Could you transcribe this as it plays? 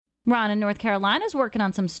Ron in North Carolina is working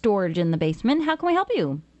on some storage in the basement. How can we help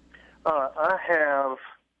you? I have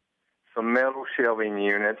some metal shelving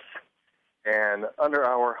units, and under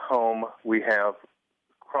our home we have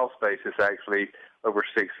crawl spaces actually over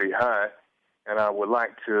 6 feet high, and I would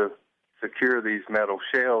like to secure these metal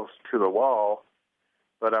shelves to the wall,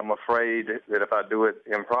 but I'm afraid that if I do it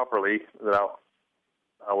improperly, that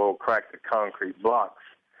I will crack the concrete blocks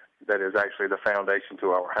that is actually the foundation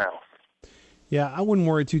to our house. Yeah, I wouldn't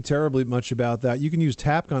worry too terribly much about that. You can use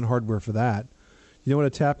Tapcon hardware for that. You know what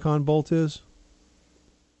a Tapcon bolt is?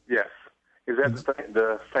 Yes. Is that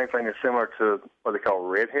the same thing as similar to what they call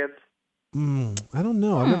redheads? I don't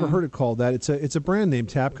know. I've never heard it called that. It's a brand name,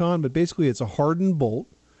 Tapcon, but basically it's a hardened bolt,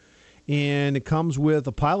 and it comes with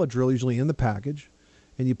a pilot drill usually in the package,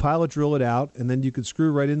 and you pilot drill it out, and then you can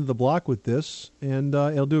screw right into the block with this, and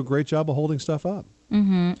it'll do a great job of holding stuff up.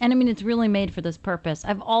 Mm-hmm. And I mean, it's really made for this purpose.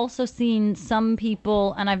 I've also seen some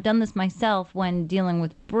people, and I've done this myself when dealing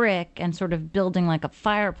with brick and sort of building like a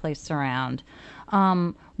fireplace surround.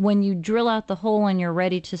 When you drill out the hole and you're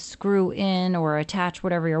ready to screw in or attach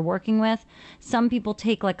whatever you're working with, some people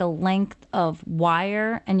take like a length of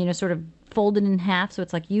wire and, sort of fold it in half so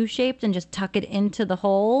it's like U-shaped and just tuck it into the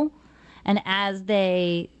hole. And as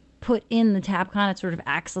they put in the Tapcon, it sort of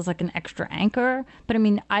acts as like an extra anchor. But I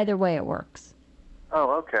mean, either way it works.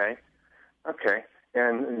 Oh, okay. Okay.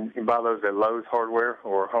 And you buy those at Lowe's Hardware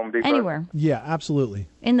or Home Depot? Anywhere. Yeah, absolutely.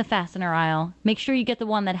 In the fastener aisle. Make sure you get the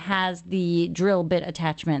one that has the drill bit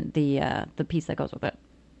attachment, the piece that goes with it.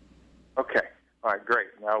 Okay. All right, great.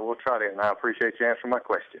 Now we'll try that, and I appreciate you answering my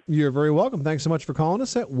question. You're very welcome. Thanks so much for calling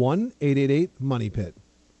us at 1-888-MONEY-PIT.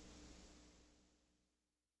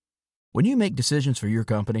 When you make decisions for your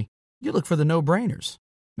company, you look for the no-brainers.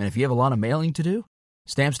 And if you have a lot of mailing to do,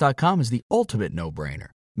 Stamps.com is the ultimate no-brainer.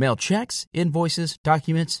 Mail checks, invoices,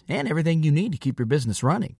 documents, and everything you need to keep your business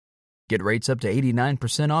running. Get rates up to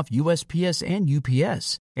 89% off USPS and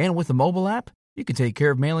UPS. And with the mobile app, you can take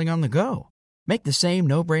care of mailing on the go. Make the same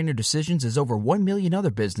no-brainer decisions as over 1 million other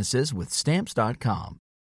businesses with Stamps.com.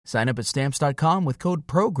 Sign up at Stamps.com with code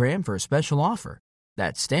PROGRAM for a special offer.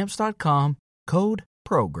 That's Stamps.com, code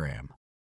PROGRAM.